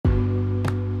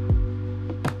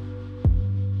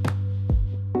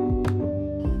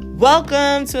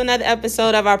Welcome to another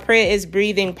episode of our Prayer is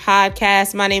Breathing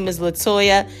podcast. My name is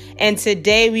Latoya, and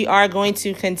today we are going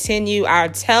to continue our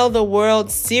Tell the World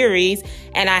series,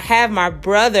 and I have my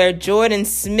brother, Jordan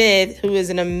Smith, who is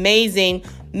an amazing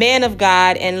man of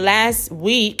God, and last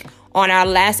week on our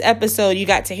last episode, you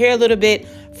got to hear a little bit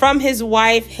from his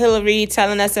wife, Hillary,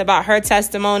 telling us about her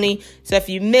testimony. So if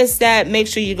you missed that, make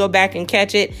sure you go back and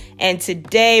catch it. And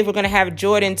today we're going to have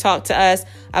Jordan talk to us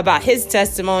about his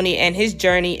testimony and his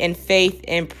journey in faith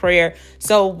and prayer.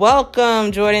 So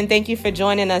welcome, Jordan. Thank you for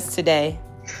joining us today.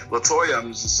 Latoya,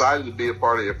 I'm just excited to be a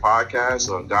part of your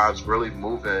podcast. God's really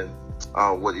moving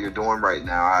what you're doing right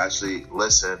now. I actually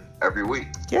listen every week.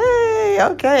 Yay.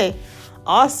 Okay.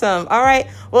 Awesome. All right.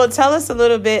 Well, tell us a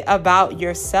little bit about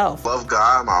yourself. Love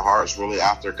God. My heart's really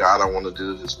after God. I want to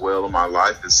do His will in my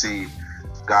life and see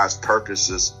God's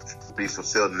purposes be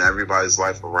fulfilled in everybody's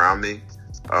life around me.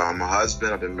 My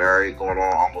husband, I've been married going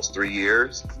on almost 3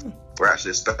 years. We're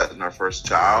actually expecting our first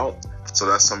child. So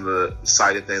that's some of the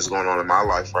exciting things going on in my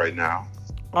life right now.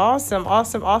 Awesome.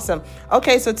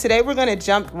 Okay, so today we're going to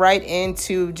jump right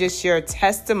into just your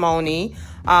testimony,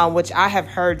 which I have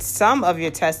heard some of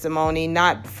your testimony,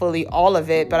 not fully all of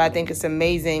it, but I think it's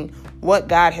amazing what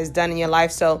God has done in your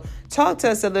life. So talk to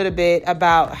us a little bit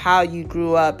about how you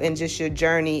grew up and just your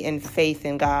journey in faith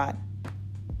in God.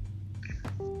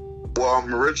 Well,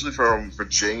 I'm originally from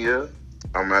Virginia.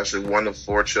 I'm actually one of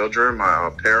 4 children.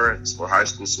 My parents were high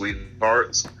school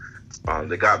sweethearts.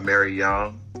 They got married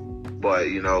young. But,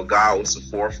 God was the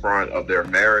forefront of their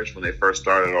marriage when they first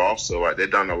started off. So,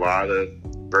 they've done a lot of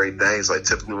great things, like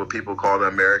typically what people call the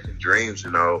American dreams,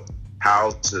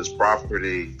 houses,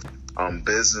 property,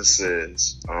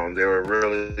 businesses. They were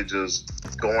really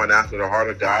just going after the heart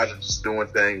of God and just doing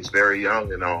things very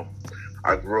young.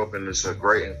 I grew up in this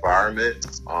great environment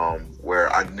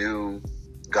where I knew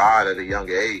God at a young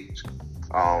age.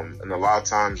 And a lot of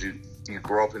times you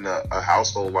grow up in a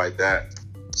household like that,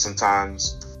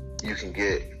 sometimes you can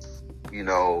get,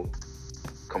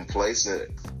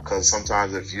 complacent, because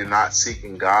sometimes if you're not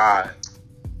seeking God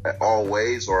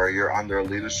always, or you're under the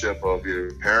leadership of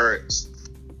your parents,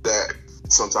 that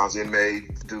sometimes they may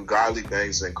do godly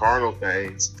things and carnal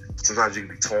things. Sometimes you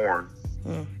can be torn.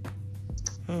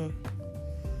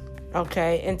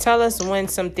 Okay, and tell us when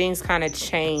some things kind of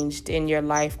changed in your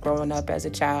life growing up as a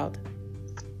child.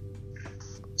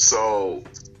 So,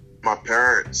 my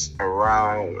parents, when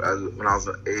I was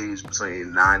an age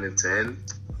between 9 and 10,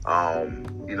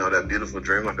 that beautiful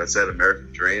dream, like I said,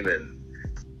 American dream, and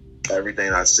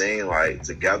everything I seen,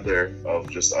 together of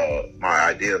just my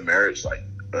idea of marriage,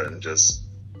 and just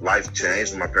life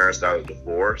changed when my parents got a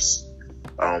divorce.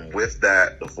 With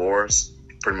that divorce,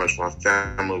 pretty much my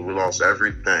family, we lost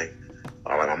everything.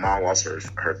 My mom lost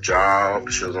her job.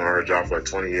 She was on her job for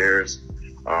 20 years.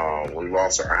 We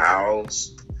lost our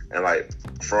house. And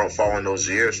for following those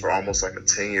years, for almost a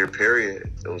 10-year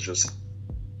period, it was just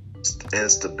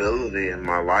instability in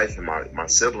my life and my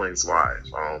siblings'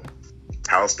 lives.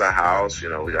 House to house,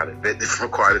 we got evicted from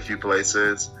quite a few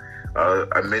places.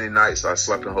 Many nights I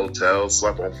slept in hotels,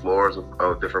 slept on floors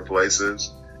of different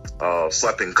places,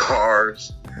 slept in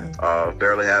cars,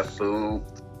 barely had food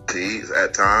to eat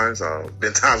at times.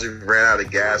 Been times we ran out of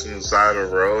gas on the side of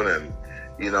the road, and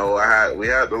we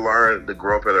had to learn to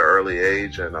grow up at an early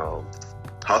age and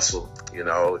hustle,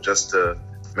 just to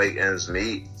make ends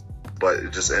meet.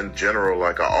 But just in general,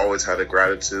 I always had a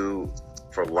gratitude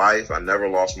for life. I never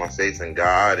lost my faith in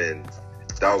God, and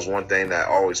that was one thing that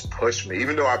always pushed me.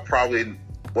 Even though I probably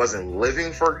wasn't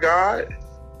living for God,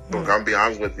 I'm gonna be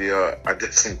honest with you, I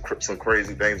did some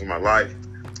crazy things in my life,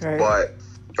 right. But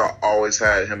I always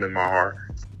had Him in my heart.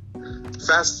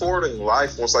 Fast forwarding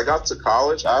life, once I got to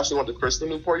college, I actually went to Christian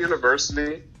Newport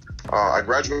University. I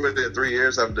graduated in 3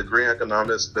 years. I have a degree in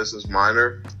economics, business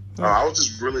minor. I was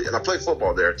just really, and I played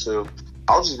football there too.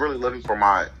 I was just really living for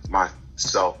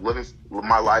myself, living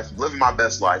my life, living my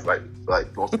best life, like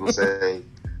most people say.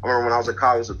 I remember when I was in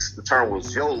college, the term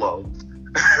was YOLO.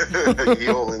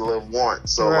 You only live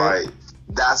once. So right.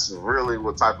 That's really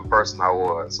what type of person I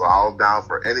was. So I was down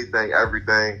for anything,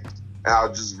 everything. And I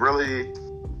just really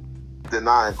did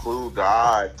not include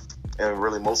God in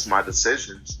really most of my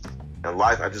decisions in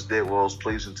life. I just did what was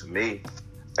pleasing to me.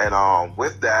 And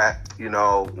with that,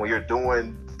 when you're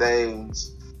doing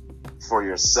things for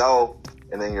yourself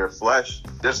and in your flesh,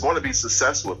 there's going to be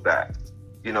success with that,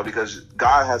 because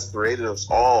God has created us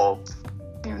all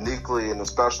uniquely in a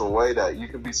special way that you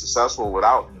can be successful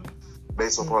without Him,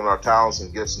 based upon our talents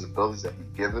and gifts and abilities that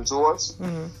He's given to us.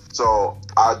 Mm-hmm. So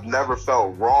I never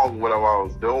felt wrong with what I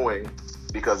was doing,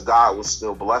 because God was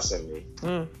still blessing me.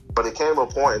 But it came a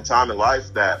point in time in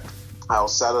life that I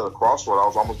was sat at a crossroad. I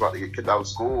was almost about to get kicked out of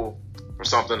school for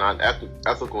something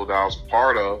unethical that I was a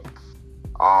part of.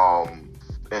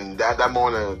 And that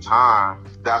moment in time,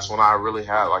 that's when I really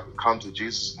had like a come to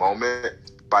Jesus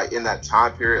moment. Like in that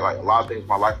time period, like a lot of things in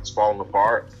my life was falling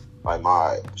apart. Like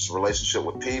my relationship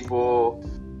with people,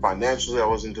 financially, I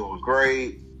wasn't doing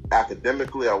great.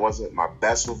 Academically, I wasn't my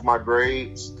best with my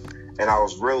grades. And I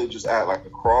was really just at like a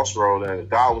crossroad, and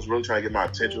God was really trying to get my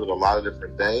attention with a lot of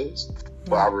different things.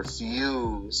 But I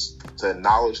refused to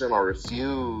acknowledge him. I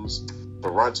refused to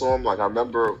run to him. Like I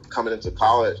remember coming into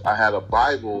college, I had a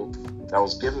Bible that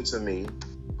was given to me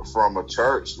from a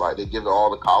church. Like they give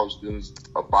all the college students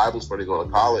a Bible before they go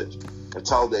to college. They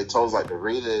told us like to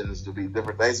read it and to be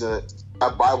different things in it.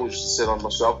 That Bible used to sit on my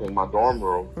shelf in my dorm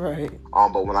room. Right.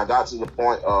 But when I got to the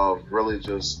point of really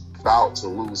just about to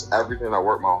lose everything I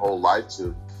worked my whole life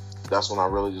to, that's when I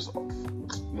really just,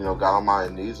 got on my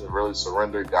knees and really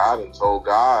surrendered God and told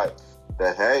God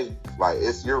that, hey, like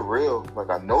if you're real, like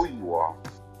I know you are,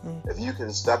 if you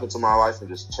can step into my life and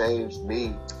just change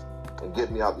me and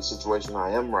get me out of the situation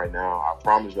I am right now, I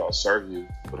promise you I'll serve you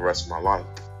for the rest of my life.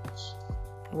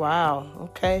 Wow.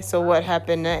 Okay. So what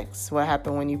happened next? What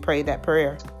happened when you prayed that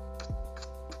prayer?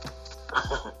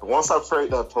 Once I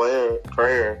prayed that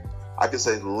prayer, I can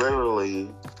say literally,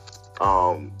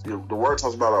 the word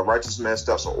talks about a righteous man's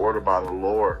steps are ordered by the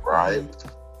Lord, right?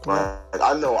 Like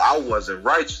I know I wasn't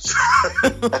righteous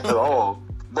at all,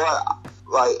 but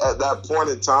like at that point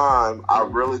in time, I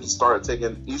really just started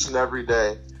taking each and every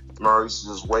day. I used to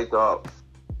just wake up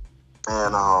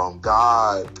and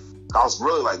God, I was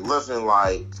really like living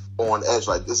like on edge.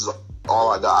 Like this is all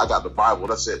I got. I got the Bible.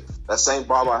 That's it. That same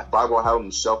Bible I had on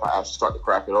the shelf, I actually started to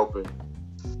crack it open.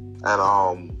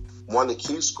 And one of the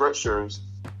key scriptures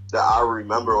that I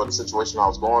remember or the situation I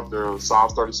was going through,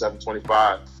 Psalms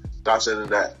 37:25, God said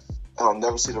that I'll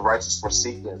never see the righteous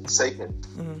forsaken,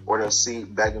 or their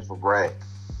seed begging for bread.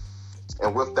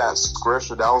 And with that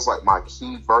scripture, that was like my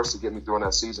key verse to get me through in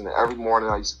that season. And every morning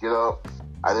I used to get up.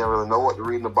 I didn't really know what to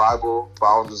read in the Bible, but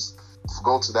I would just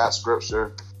go to that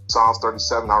scripture, Psalms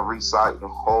 37. I recite the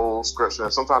whole scripture.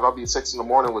 And sometimes I'll be 6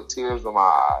 a.m. with tears in my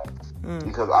eyes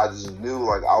because I just knew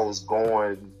like I was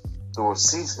going through a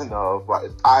season of like,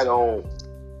 if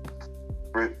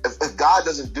God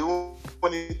doesn't do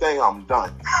anything, I'm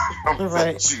done. I'm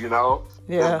finished,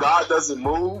 Yeah. If God doesn't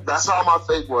move, that's how my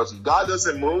faith was. If God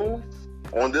doesn't move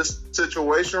on this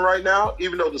situation right now,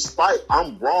 even though despite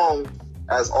I'm wrong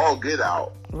as all get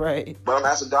out, right? But I'm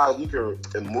asking God if you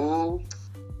can move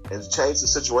and change the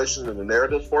situation and the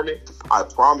narrative for me. I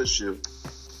promise you,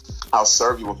 I'll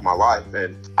serve you with my life,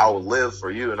 and I will live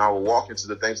for you, and I will walk into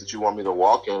the things that you want me to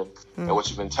walk in, and what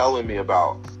you've been telling me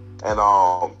about. And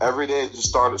every day it just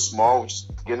started small,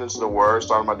 just getting into the Word,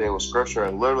 starting my day with Scripture,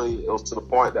 and literally it was to the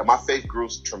point that my faith grew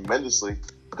tremendously,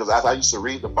 because as I used to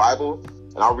read the Bible,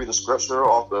 and I'll read the Scripture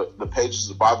off the pages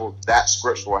of the Bible, that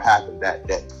Scripture will happen that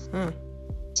day.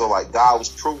 So like God was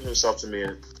proving himself to me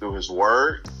through his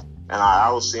Word, and I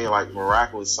was seeing like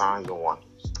miraculous signs and wonders.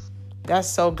 That's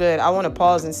so good. I want to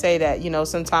pause and say that,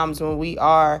 sometimes when we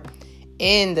are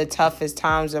in the toughest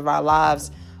times of our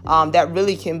lives, that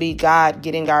really can be God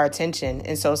getting our attention.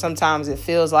 And so sometimes it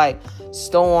feels like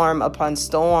storm upon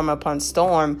storm upon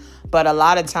storm. But a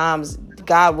lot of times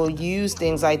God will use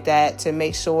things like that to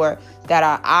make sure that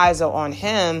our eyes are on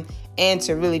him and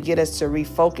to really get us to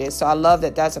refocus. So I love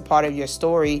that that's a part of your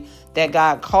story, that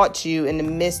God caught you in the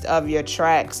midst of your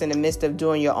tracks, in the midst of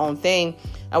doing your own thing.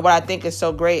 And what I think is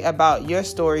so great about your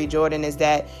story, Jordan, is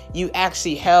that you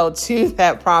actually held to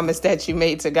that promise that you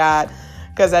made to God.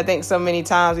 Because I think so many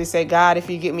times we say, God, if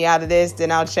you get me out of this,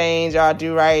 then I'll change or I'll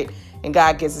do right. And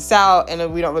God gets us out, and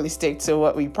then we don't really stick to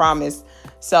what we promised.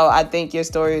 So I think your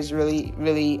story is really,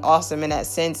 really awesome in that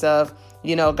sense of,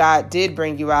 God did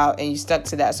bring you out and you stuck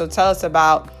to that. So tell us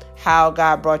about how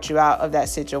God brought you out of that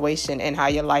situation and how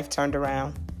your life turned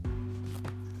around.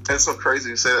 It's so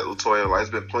crazy you say that, Latoya. Like, it's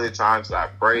been plenty of times that I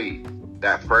prayed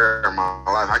that prayer in my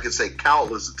life. I can say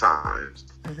countless times.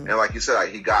 And like you said, like,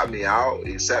 he got me out.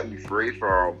 He set me free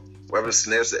from whatever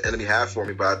snares the enemy had for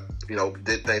me. But I,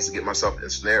 did things to get myself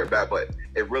ensnared back. But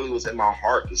it really was in my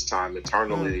heart this time,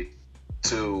 eternally,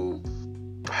 to,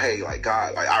 hey, like,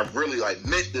 God, like, I really, like,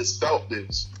 meant this, felt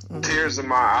this. Tears in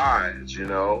my eyes, and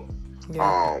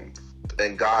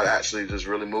God actually just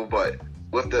really moved. But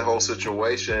with the whole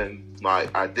situation, like,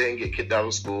 I didn't get kicked out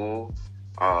of school.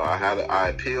 I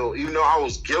appealed, even though I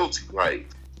was guilty. Like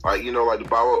the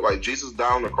Bible, like, Jesus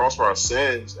died on the cross for our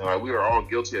sins, and like, we are all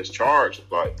guilty as charged.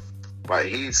 Like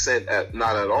he sinned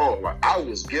not at all. Like, I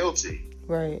was guilty,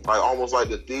 Right. Like almost like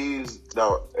the thieves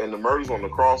and the murders on the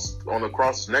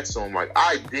cross next to him. Like,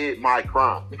 I did my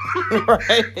crime.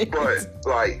 Right. But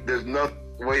like, there's no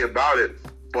way about it.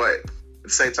 But at the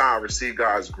same time, I received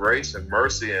God's grace and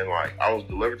mercy, and like I was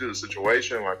delivered through the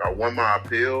situation. Like, I won my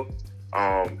appeal,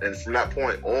 and from that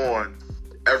point on,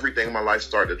 everything in my life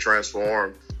started to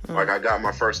transform. Like, I got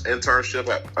my first internship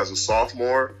as a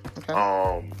sophomore. Okay.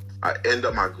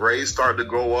 My grades started to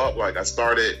go up. Like, I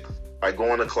started like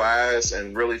going to class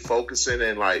and really focusing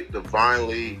and like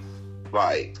divinely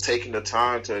like taking the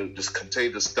time to just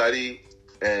continue to study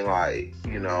and like,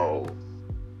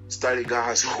 study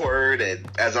God's word. And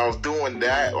as I was doing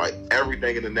that, like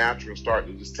everything in the natural started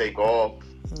to just take off,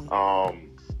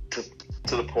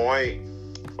 to the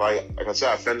point, like I said,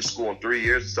 I finished school in 3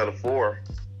 years instead of 4.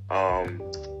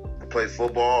 I played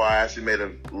football. I actually made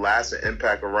a lasting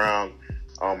impact around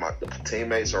the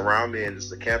teammates around me and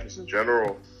just the campus in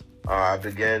general. I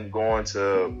began going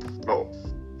to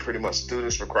pretty much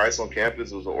Students for Christ on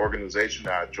campus. It was an organization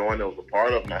that I joined, I was a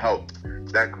part of, and I helped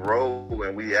that grow.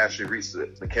 And we actually reached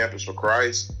the Campus for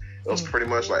Christ. It was pretty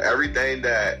much like everything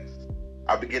that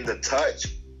I began to touch,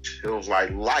 it was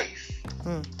like life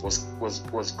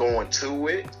was going to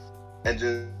it. And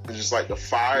just like the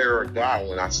fire of God.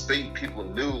 When I speak, people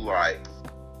knew like,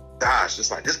 gosh, it's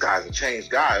like this guy's a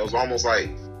changed guy. It was almost like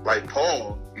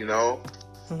Paul,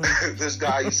 This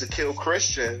guy used to kill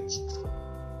Christians,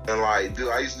 and like, dude,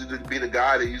 I used to be the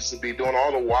guy that used to be doing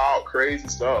all the wild, crazy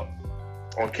stuff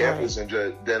on campus, right.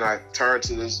 And then I turned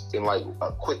to this in like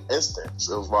a quick instance.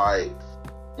 It was like,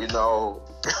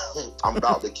 I'm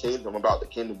about the kingdom. I'm about the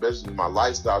kingdom business. My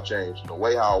lifestyle changed, the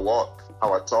way how I walk,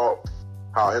 how I talk,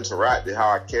 how I interacted, how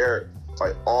I cared.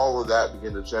 Like all of that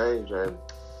began to change, and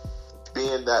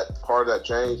being that part of that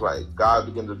change, like God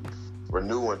began to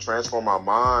renew and transform my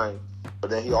mind. But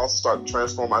then he also started to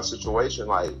transform my situation,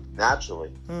 like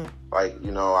naturally. Like,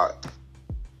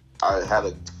 I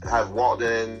had walked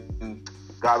in and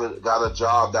got a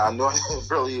job that I knew I didn't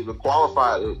really even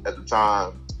qualify at the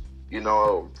time.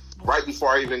 Right before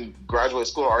I even graduated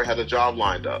school, I already had a job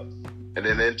lined up. And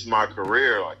then into my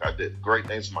career, like I did great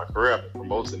things in my career. I've been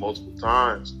promoted multiple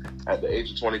times. At the age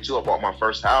of 22, I bought my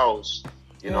first house.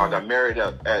 I got married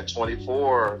at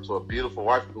 24 to a beautiful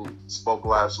wife who spoke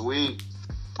last week.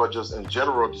 But just in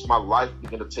general, just my life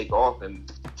began to take off,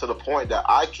 and to the point that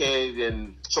I can't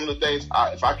even, some of the things,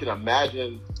 if I can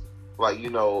imagine, like,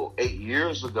 8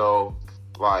 years ago,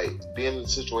 like being in the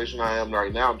situation I am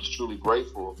right now, I'm just truly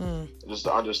grateful. Just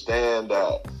to understand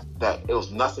that it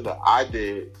was nothing that I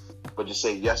did, but just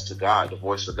say yes to God, the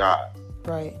voice of God.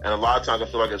 Right. And a lot of times I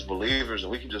feel like as believers,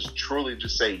 we can just truly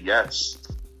just say yes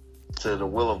to the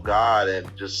will of God and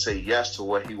just say yes to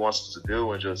what he wants us to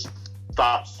do, and just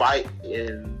stop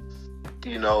fighting,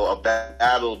 a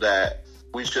battle that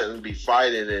we shouldn't be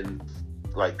fighting, and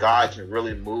like God can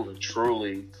really move and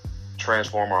truly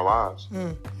transform our lives.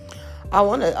 I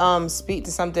want to speak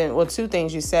to something. Well, 2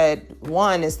 things you said.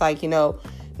 One is like, no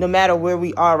matter where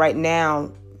we are right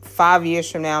now, 5 years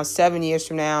from now, 7 years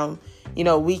from now,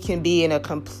 we can be in a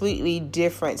completely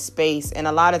different space. And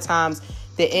a lot of times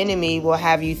the enemy will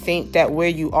have you think that where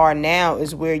you are now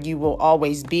is where you will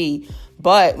always be.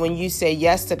 But when you say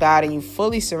yes to God and you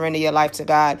fully surrender your life to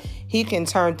God, he can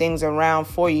turn things around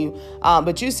for you.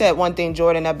 But you said one thing,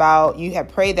 Jordan, about you have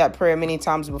prayed that prayer many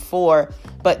times before,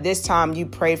 but this time you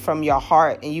prayed from your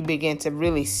heart and you begin to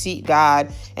really seek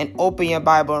God and open your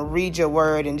Bible and read your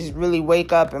word and just really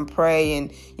wake up and pray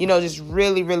and, just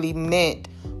really, really meant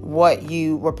what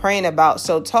you were praying about.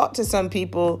 So talk to some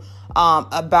people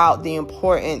about the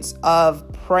importance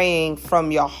of praying from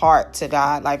your heart to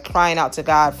God, like crying out to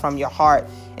God from your heart,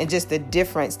 and just the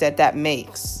difference that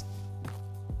makes.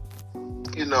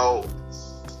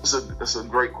 It's a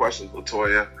great question,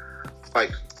 Latoya.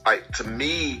 Like to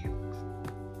me,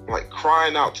 like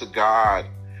crying out to God,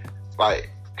 like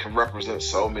can represent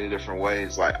so many different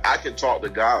ways. Like I can talk to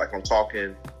God like I'm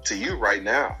talking to you right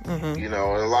now. And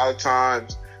a lot of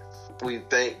times we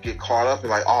get caught up in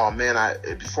like, oh man,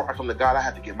 before I come to God, I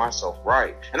have to get myself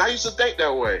right. And I used to think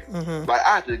that way. Like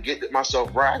I have to get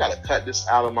myself right. I got to cut this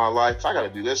out of my life. I got to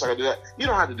do this. I got to do that. You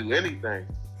don't have to do anything,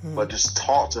 but just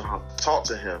talk to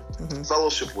him,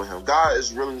 fellowship with him. God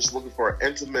is really just looking for an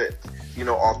intimate,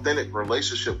 authentic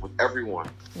relationship with everyone.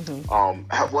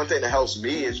 One thing that helps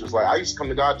me is just like, I used to come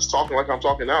to God just talking like I'm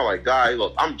talking now. Like, God,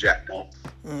 look, I'm jacked up.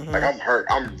 Like I'm hurt.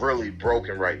 I'm really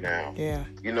broken right now. Yeah.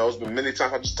 It's been many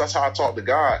times. That's how I talk to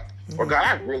God. Or God,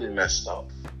 I really messed up.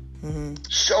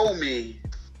 Show me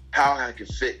how I can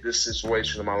fit this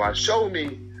situation in my life. Show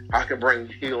me how I can bring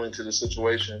healing to the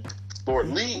situation. Lord,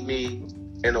 lead me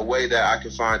in a way that I can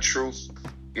find truth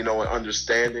and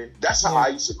understanding. That's how I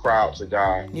used to cry out to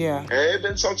God. Yeah. And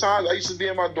then sometimes I used to be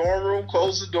in my dorm room,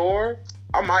 close the door.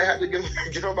 I might have to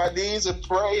get on my knees and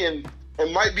pray and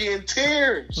might be in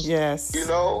tears. Yes. And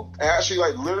actually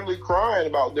literally crying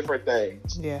about different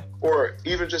things. Yeah. Or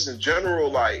even just in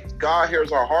general, God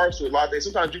hears our hearts with a lot of things.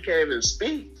 Sometimes you can't even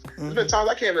speak. There's been times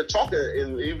I can't even talk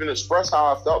and even express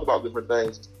how I felt about different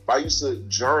things. But I used to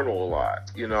journal a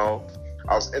lot,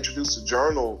 I was introduced to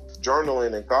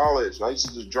journaling in college. And I used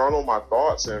to just journal my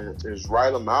thoughts and just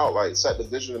write them out, set the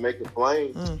vision to make it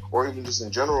plain. Or even just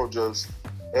in general, just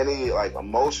any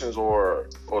emotions or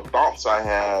thoughts I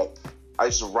had, I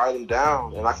used to write them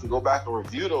down, and I can go back and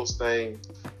review those things.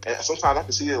 And sometimes I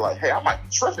can see it hey, I might be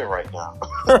tripping right now.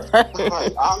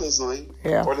 Honestly.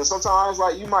 Yeah. Or then sometimes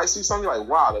you might see something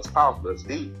wow, that's powerful, that's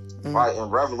deep.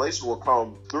 And revelation will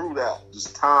come through that,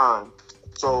 just time.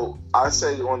 So I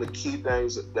say one of the key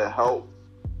things that help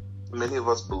many of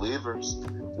us believers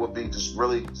would be just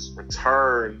really just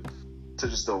return to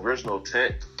just the original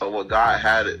intent of what God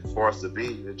had it for us to be,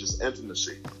 and just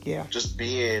intimacy. Yeah. Just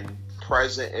being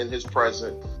present in His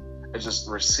presence, and just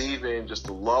receiving just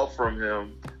the love from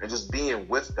Him, and just being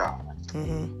with God.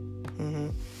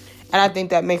 And I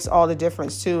think that makes all the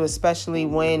difference too, especially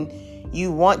when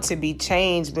you want to be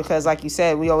changed, because like you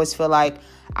said, we always feel like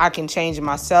I can change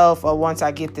myself, or once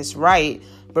I get this right.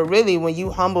 But really, when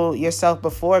you humble yourself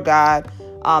before God,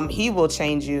 He will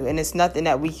change you. And it's nothing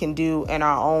that we can do in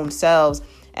our own selves.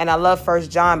 And I love 1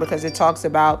 John because it talks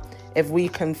about if we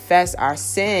confess our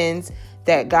sins,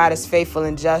 that God is faithful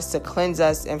and just to cleanse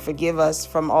us and forgive us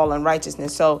from all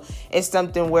unrighteousness. So it's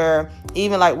something where,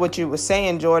 even like what you were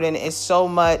saying, Jordan, is so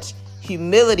much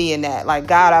humility in that.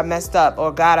 God, I messed up,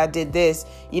 or God, I did this,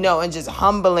 and just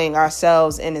humbling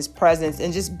ourselves in His presence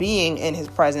and just being in His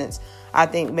presence, I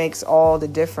think makes all the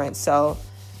difference. So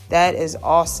that is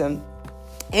awesome.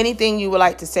 Anything you would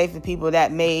like to say for people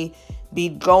that may be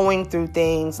going through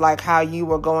things like how you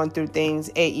were going through things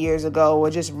 8 years ago, or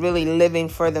just really living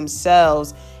for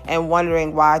themselves and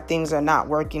wondering why things are not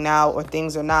working out, or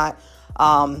things are not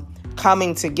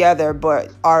coming together, but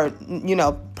are,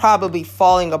 probably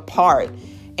falling apart?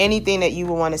 Anything that you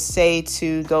would want to say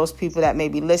to those people that may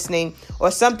be listening,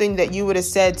 or something that you would have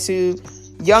said to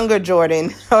younger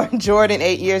Jordan or Jordan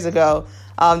 8 years ago,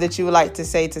 that you would like to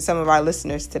say to some of our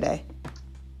listeners today?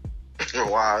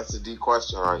 Wow, that's a deep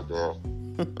question right there.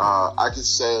 I could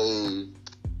say,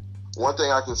 one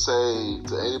thing I can say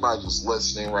to anybody just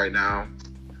listening right now,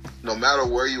 no matter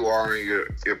where you are in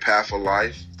your path of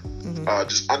life,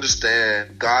 just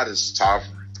understand God is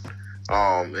sovereign.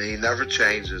 And He never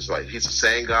changes. He's the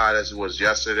same God as He was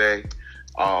yesterday,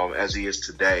 as He is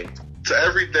today. So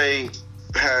everything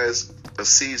has a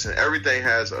season. Everything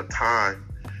has a time.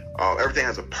 Everything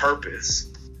has a purpose.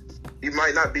 You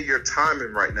might not be your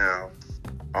timing right now.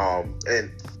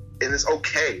 And it's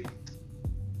okay.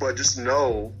 But just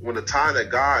know, when the time that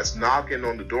God's knocking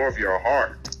on the door of your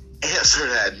heart, answer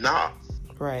that knock.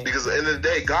 Right. Because at the end of the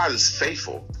day, God is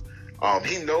faithful.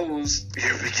 He knows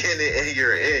your beginning and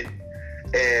your end.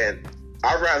 And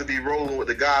I'd rather be rolling with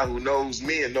the guy who knows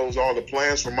me and knows all the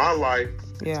plans for my life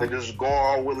than just going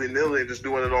all willy-nilly and just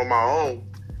doing it on my own.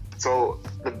 So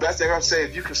the best thing I say,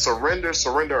 if you can surrender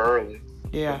early.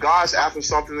 Yeah. If God's after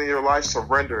something in your life,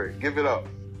 surrender it. Give it up.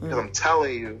 Because I'm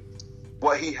telling you,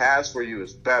 what He has for you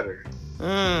is better.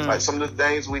 Some of the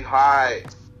things we hide,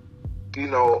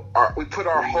 we put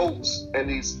our hopes in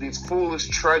these foolish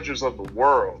treasures of the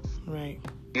world. Right.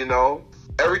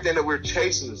 Everything that we're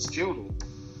chasing is futile.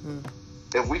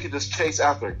 If we could just chase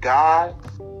after God,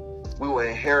 we will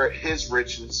inherit His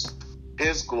riches,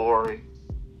 His glory,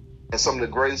 and some of the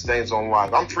greatest things on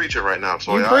life. I'm preaching right now,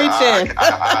 so you're preaching.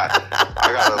 I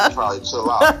gotta probably chill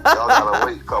out. Y'all gotta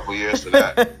wait a couple years for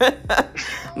that.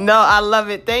 No, I love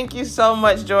it. Thank you so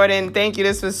much, Jordan. Thank you.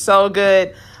 This was so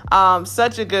good.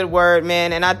 Such a good word,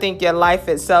 man. And I think your life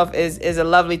itself is a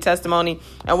lovely testimony.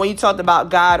 And when you talked about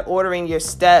God ordering your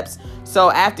steps, so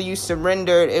after you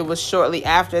surrendered, it was shortly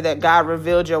after that God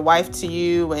revealed your wife to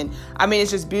you. And I mean,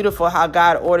 it's just beautiful how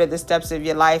God ordered the steps of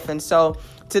your life. And so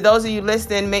to those of you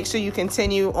listening, make sure you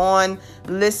continue on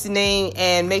listening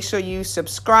and make sure you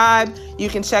subscribe. You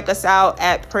can check us out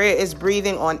at Prayer is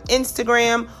Breathing on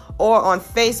Instagram or on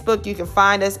Facebook. You can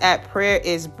find us at Prayer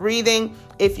is Breathing.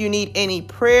 If you need any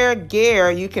prayer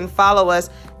gear, you can follow us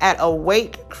at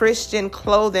Awake Christian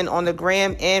Clothing on the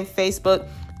Gram and Facebook.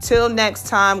 Till next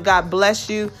time, God bless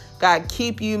you. God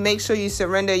keep you. Make sure you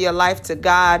surrender your life to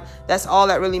God. That's all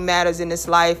that really matters in this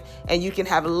life. And you can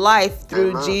have life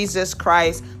through Jesus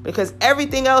Christ, because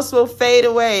everything else will fade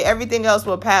away. Everything else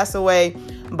will pass away.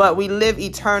 But but we live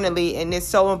eternally, and it's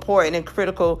so important and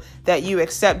critical that you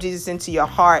accept Jesus into your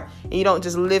heart, and you don't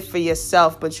just live for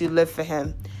yourself, but you live for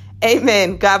him.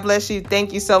 Amen. God bless you.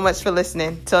 Thank you so much for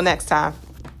listening. Till next time.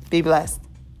 Be blessed.